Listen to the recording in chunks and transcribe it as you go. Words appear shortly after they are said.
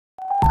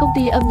Công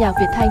ty âm nhạc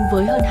Việt Thanh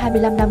với hơn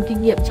 25 năm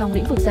kinh nghiệm trong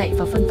lĩnh vực dạy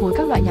và phân phối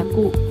các loại nhạc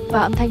cụ và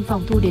âm thanh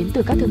phòng thu đến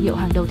từ các thương hiệu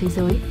hàng đầu thế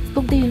giới.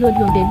 Công ty luôn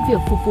hướng đến việc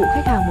phục vụ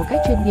khách hàng một cách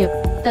chuyên nghiệp,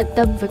 tận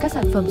tâm với các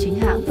sản phẩm chính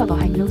hãng và bảo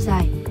hành lâu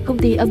dài. Công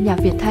ty âm nhạc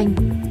Việt Thanh,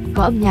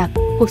 có âm nhạc,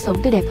 cuộc sống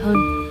tươi đẹp hơn.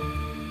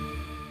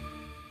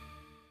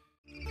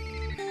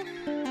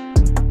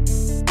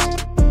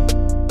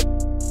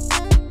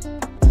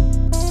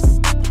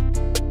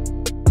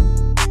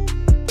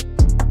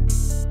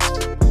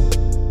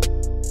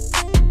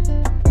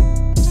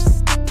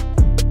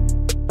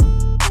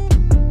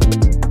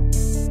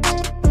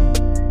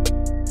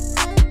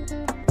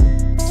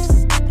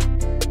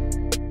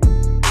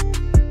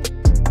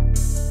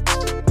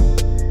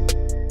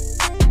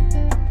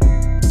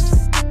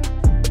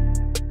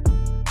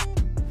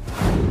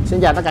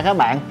 Xin chào tất cả các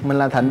bạn, mình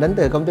là Thịnh đến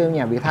từ công ty âm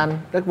nhạc Việt Thanh.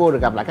 Rất vui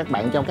được gặp lại các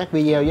bạn trong các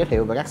video giới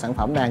thiệu về các sản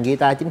phẩm đàn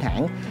guitar chính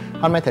hãng.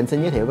 Hôm nay Thịnh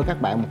xin giới thiệu với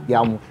các bạn một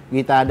dòng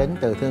guitar đến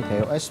từ thương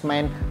hiệu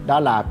Eastman, đó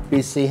là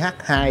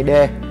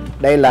PCH-Series.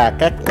 Đây là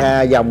các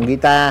dòng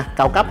guitar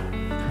cao cấp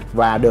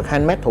và được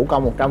handmade thủ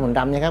công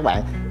 100% nha các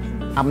bạn.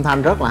 Âm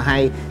thanh rất là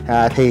hay.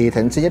 Thì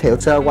Thịnh xin giới thiệu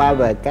sơ qua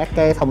về các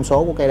cái thông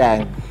số của cây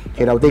đàn.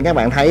 Thì đầu tiên các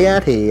bạn thấy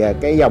thì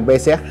cái dòng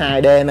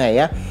PCH-2D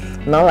này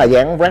nó là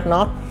dáng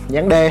Dreadnought,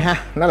 dáng D ha,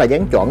 nó là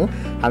dáng chuẩn,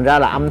 thành ra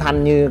là âm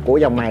thanh như của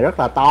dòng này rất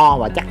là to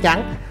và chắc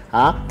chắn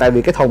đó, tại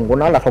vì cái thùng của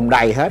nó là thùng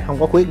đầy hết, không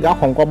có khuyết góc,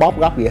 không có bóp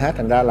góc gì hết,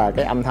 thành ra là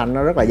cái âm thanh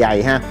nó rất là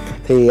dày ha.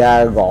 Thì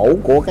gỗ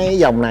của cái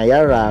dòng này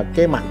là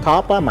cái mặt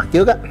top mặt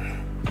trước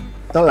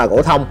đó là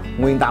gỗ thông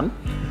nguyên tấm,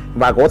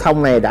 và gỗ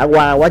thông này đã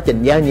qua quá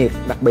trình gia nhiệt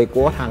đặc biệt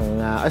của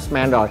thằng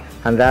Eastman rồi,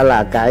 thành ra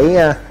là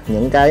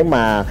những cái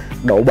mà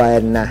độ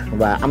bền nè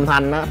và âm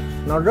thanh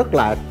nó rất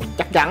là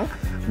chắc chắn,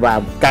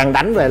 và càng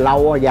đánh về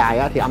lâu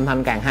dài thì âm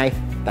thanh càng hay,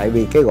 tại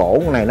vì cái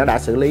gỗ này nó đã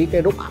xử lý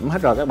cái rút ẩm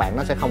hết rồi các bạn,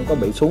 nó sẽ không có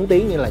bị xuống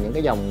tiếng như là những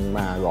cái dòng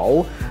mà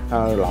gỗ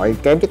loại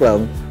kém chất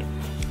lượng.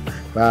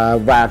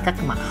 Và các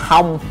mặt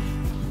hông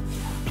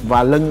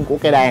và lưng của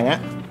cây đàn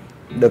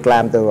được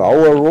làm từ gỗ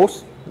rose,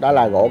 đó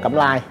là gỗ cẩm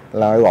lai,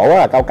 loại gỗ rất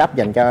là cao cấp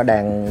dành cho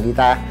đàn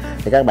guitar.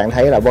 Thì các bạn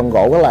thấy là vân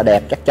gỗ rất là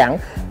đẹp, chắc chắn.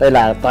 Đây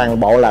là toàn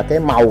bộ là cái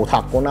màu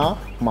thật của nó,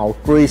 màu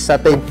tree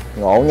satin,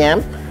 gỗ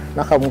nhám,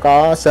 nó không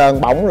có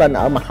sơn bóng lên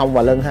ở mặt hông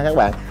và lưng ha các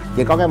bạn.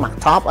 Chỉ có cái mặt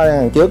top ở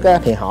đằng trước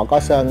thì họ có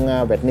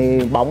sơn vệt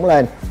ni bóng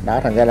lên đó,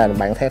 thành ra là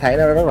bạn thấy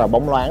nó rất là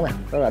bóng loáng nè,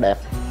 rất là đẹp.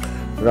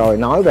 Rồi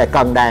nói về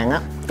cần đàn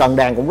cần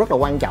đàn cũng rất là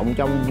quan trọng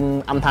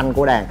trong âm thanh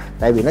của đàn,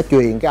 tại vì nó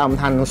truyền cái âm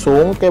thanh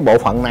xuống cái bộ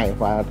phận này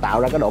và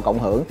tạo ra cái độ cộng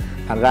hưởng,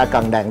 thành ra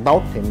cần đàn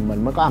tốt thì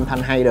mình mới có âm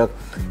thanh hay được.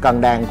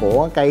 Cần đàn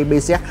của cây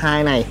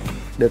PCH2 này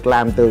được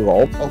làm từ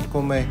gỗ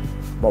Okome,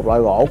 một loại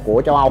gỗ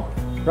của châu Âu,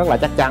 rất là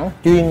chắc chắn,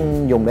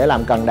 chuyên dùng để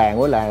làm cần đàn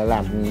với là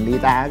làm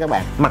guitar các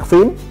bạn. Mặt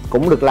phím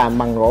cũng được làm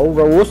bằng gỗ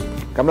rose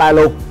cẩm lai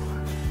luôn,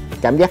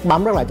 cảm giác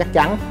bấm rất là chắc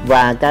chắn.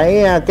 Và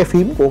cái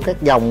phím của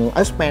các dòng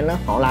Eastman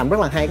họ làm rất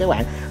là hay các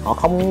bạn, họ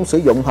không sử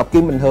dụng hợp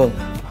kim bình thường,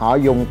 họ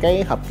dùng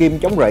cái hợp kim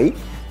chống rỉ,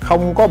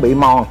 không có bị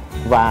mòn,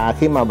 và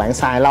khi mà bạn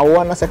xài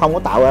lâu nó sẽ không có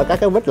tạo ra các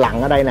cái vết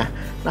lằn ở đây nè,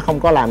 nó không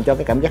có làm cho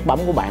cái cảm giác bấm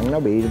của bạn nó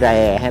bị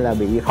rè hay là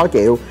bị khó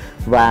chịu.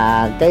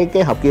 Và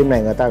cái hợp kim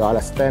này người ta gọi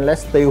là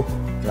stainless steel,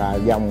 là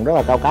dòng rất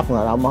là cao cấp, người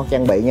ta không có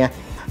trang bị nha.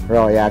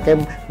 Rồi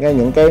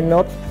những cái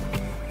nốt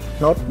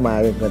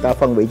mà người ta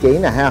phân vị trí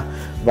nè ha,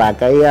 và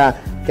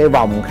cái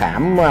vòng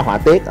khảm họa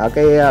tiết ở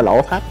cái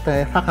lỗ thoát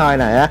hơi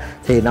này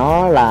thì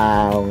nó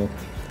là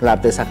làm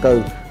từ xà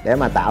cừ để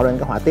mà tạo ra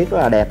cái họa tiết rất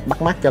là đẹp,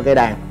 bắt mắt cho cây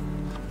đàn.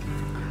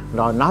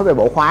 Rồi nói về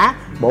bộ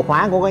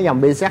khóa của cái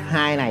dòng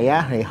PCH2 này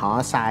thì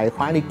họ xài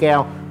khóa nickel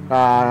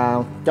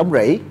chống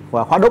rỉ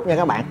và khóa đúc nha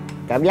các bạn.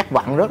 Cảm giác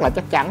vặn rất là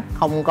chắc chắn,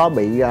 không có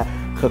bị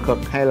khực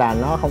hay là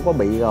nó không có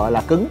bị gọi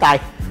là cứng tay,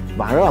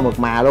 vặn rất là mượt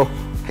mà luôn.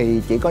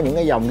 Thì chỉ có những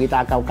cái dòng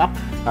guitar cao cấp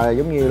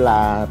giống như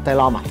là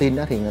Taylor Martin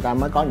thì người ta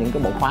mới có những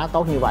cái bộ khóa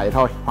tốt như vậy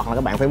thôi, hoặc là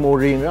các bạn phải mua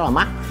riêng rất là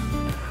mắc.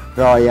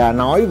 Rồi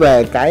nói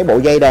về cái bộ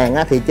dây đàn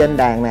thì trên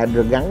đàn này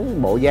được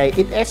gắn bộ dây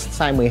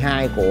XS size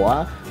 12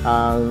 của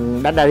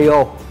Dáng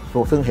Dreadnought,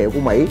 thuộc thương hiệu của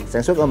Mỹ,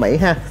 sản xuất ở Mỹ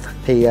ha.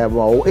 Thì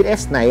bộ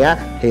XS này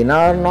thì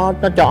nó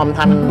cho âm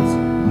thanh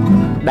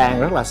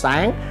đàn rất là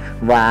sáng,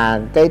 và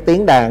cái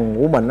tiếng đàn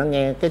của mình nó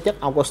nghe cái chất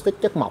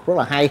acoustic, chất mộc rất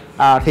là hay.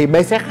 Thì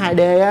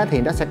PCH2D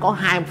thì nó sẽ có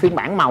 2 phiên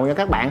bản màu nha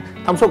các bạn.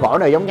 Thông số gỗ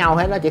đều giống nhau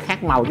hết, nó chỉ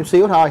khác màu chút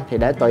xíu thôi. Thì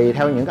để tùy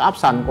theo những cái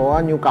option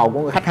của nhu cầu của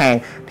người khách hàng.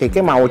 Thì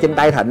cái màu trên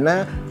tay Thịnh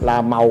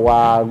là màu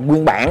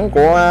nguyên bản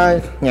của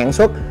nhà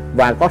Xuất,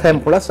 và có thêm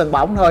một lớp sơn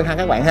bóng thôi ha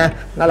các bạn ha.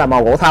 Nó là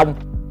màu gỗ thông.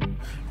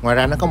 Ngoài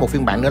ra nó có một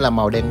phiên bản nữa là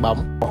màu đen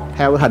bóng.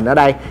 Theo cái hình ở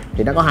đây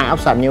thì nó có 2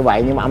 option như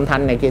vậy, nhưng mà âm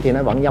thanh này kia thì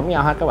nó vẫn giống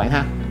nhau hết các bạn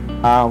ha.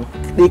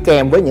 Đi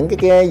kèm với những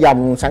cái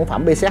dòng sản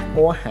phẩm PCH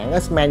của hãng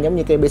Eastman giống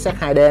như cây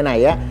PCH2D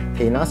này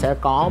thì nó sẽ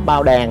có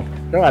bao đàn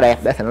rất là đẹp,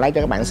 để Thịnh lấy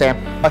cho các bạn xem.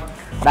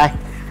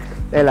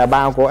 Đây là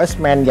bao của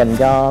Eastman dành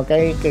cho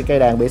cái cây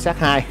đàn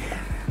PCH2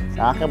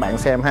 đó, các bạn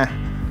xem ha,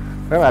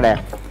 rất là đẹp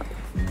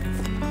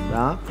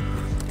đó.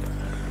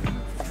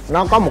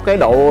 Nó có một cái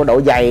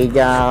độ dày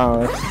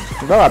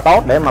rất là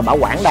tốt để mà bảo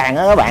quản đàn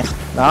đó các bạn.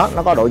 Đó,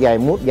 nó có độ dày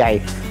mút dày,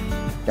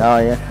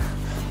 rồi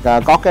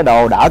có cái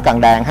đồ đỡ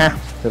cần đàn ha.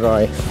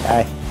 Rồi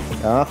đây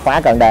đó,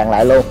 khóa cần đàn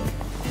lại luôn.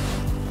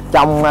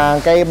 Trong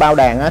cái bao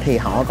đàn á, thì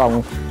họ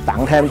còn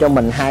tặng thêm cho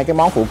mình hai cái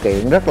món phụ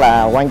kiện rất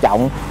là quan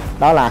trọng,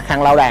 đó là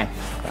khăn lau đàn.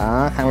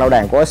 Đó, khăn lau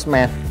đàn của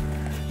Eastman,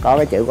 có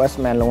cái chữ của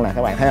Eastman luôn nè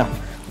các bạn thấy không.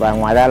 Và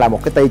ngoài ra là một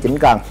cái ti chỉnh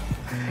cần.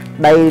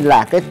 Đây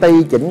là cái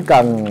ti chỉnh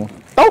cần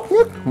tốt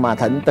nhất mà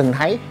Thịnh từng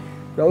thấy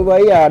đối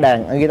với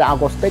đàn guitar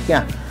acoustic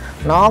nha.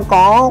 Nó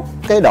có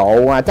cái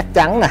độ chắc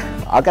chắn nè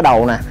ở cái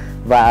đầu nè,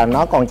 và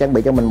nó còn trang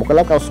bị cho mình một cái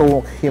lớp cao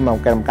su khi mà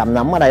cầm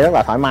nắm ở đây rất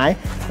là thoải mái.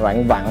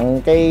 Bạn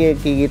vặn cái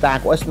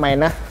guitar của Eastman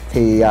á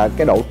thì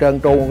cái độ trơn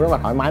tru rất là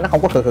thoải mái, nó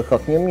không có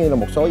khực giống như là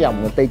một số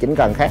dòng ti chỉnh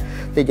cần khác.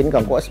 Ti chỉnh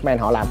cần của Eastman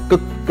họ làm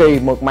cực kỳ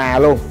mượt mà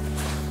luôn.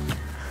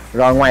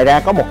 Rồi ngoài ra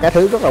có một cái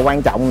thứ rất là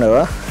quan trọng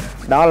nữa,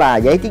 đó là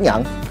giấy chứng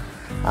nhận.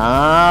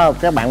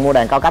 Các bạn mua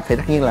đàn cao cấp thì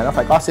tất nhiên là nó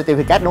phải có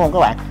certificate đúng không các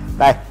bạn.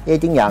 Đây, giấy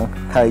chứng nhận,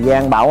 thời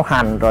gian bảo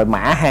hành, rồi mã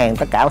hàng,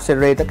 tất cả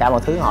series, tất cả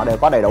mọi thứ họ đều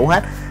có đầy đủ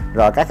hết.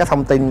 Rồi các cái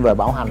thông tin về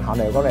bảo hành họ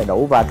đều có đầy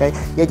đủ. Và cái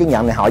giấy chứng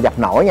nhận này họ dập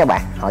nổi nha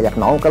bạn, họ dập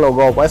nổi một cái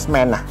logo của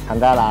Eastman nè, thành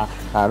ra là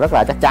rất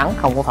là chắc chắn,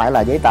 không có phải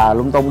là giấy tờ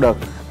lung tung được.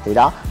 Thì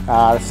đó,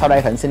 sau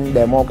đây Thịnh xin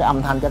demo cái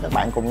âm thanh cho các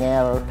bạn cùng nghe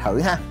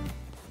thử ha.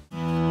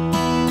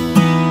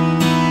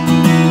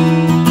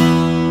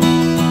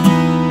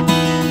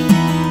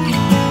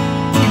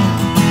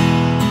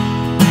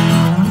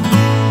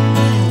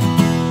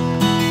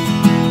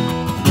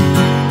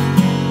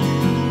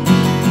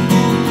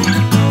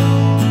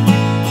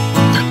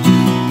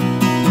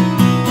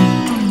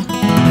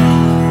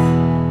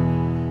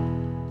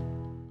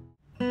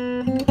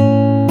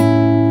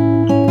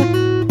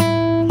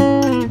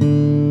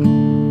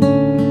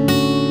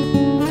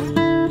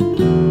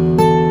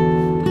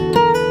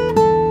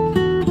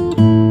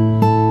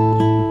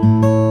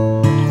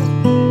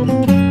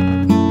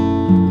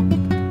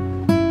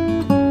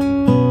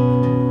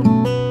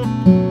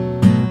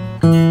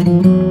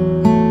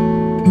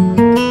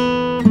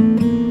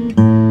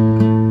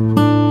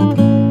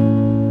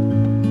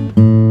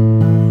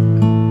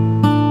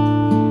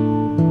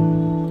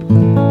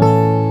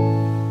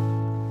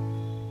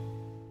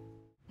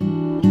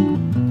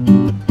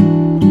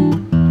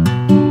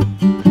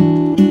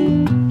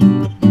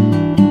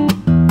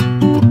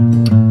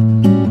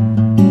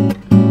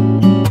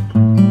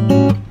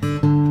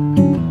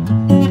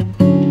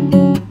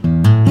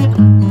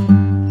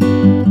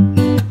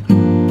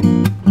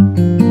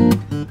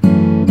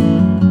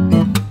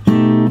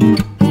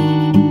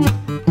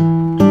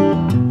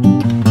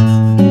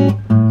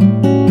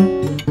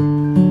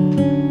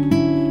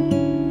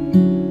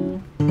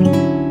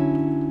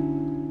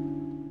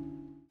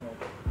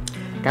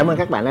 Cảm ơn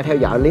các bạn đã theo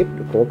dõi clip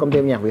của công ty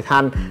âm nhạc Việt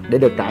Thanh. Để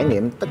được trải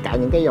nghiệm tất cả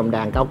những cái dòng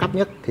đàn cao cấp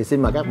nhất thì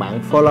xin mời các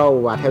bạn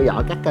follow và theo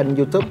dõi các kênh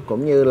YouTube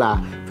cũng như là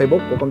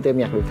Facebook của công ty âm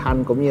nhạc Việt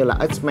Thanh cũng như là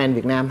Eastman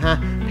Việt Nam ha.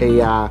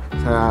 Thì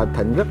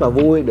Thịnh rất là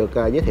vui được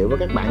giới thiệu với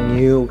các bạn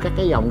nhiều các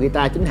cái dòng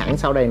guitar chính hãng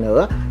sau đây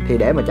nữa. Thì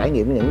để mà trải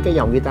nghiệm những cái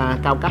dòng guitar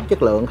cao cấp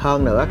chất lượng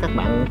hơn nữa, các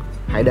bạn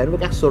hãy đến với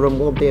các showroom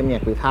của công ty âm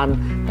nhạc Việt Thanh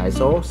tại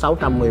số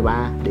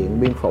 613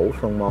 Điện Biên Phủ,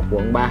 phường 1,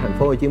 quận 3, thành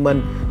phố Hồ Chí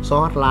Minh. Số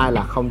hotline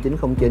là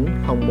 0909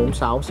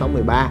 046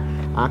 613.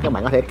 Các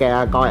bạn có thể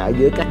coi ở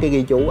dưới các cái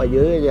ghi chú ở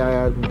dưới,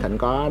 Thịnh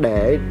có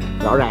để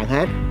rõ ràng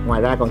hết.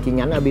 Ngoài ra còn chi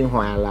nhánh ở Biên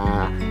Hòa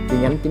là chi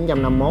nhánh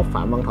 951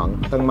 Phạm Văn Thuận,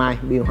 Tân Mai,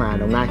 Biên Hòa,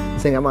 Đồng Nai.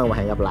 Xin cảm ơn và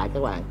hẹn gặp lại các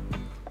bạn.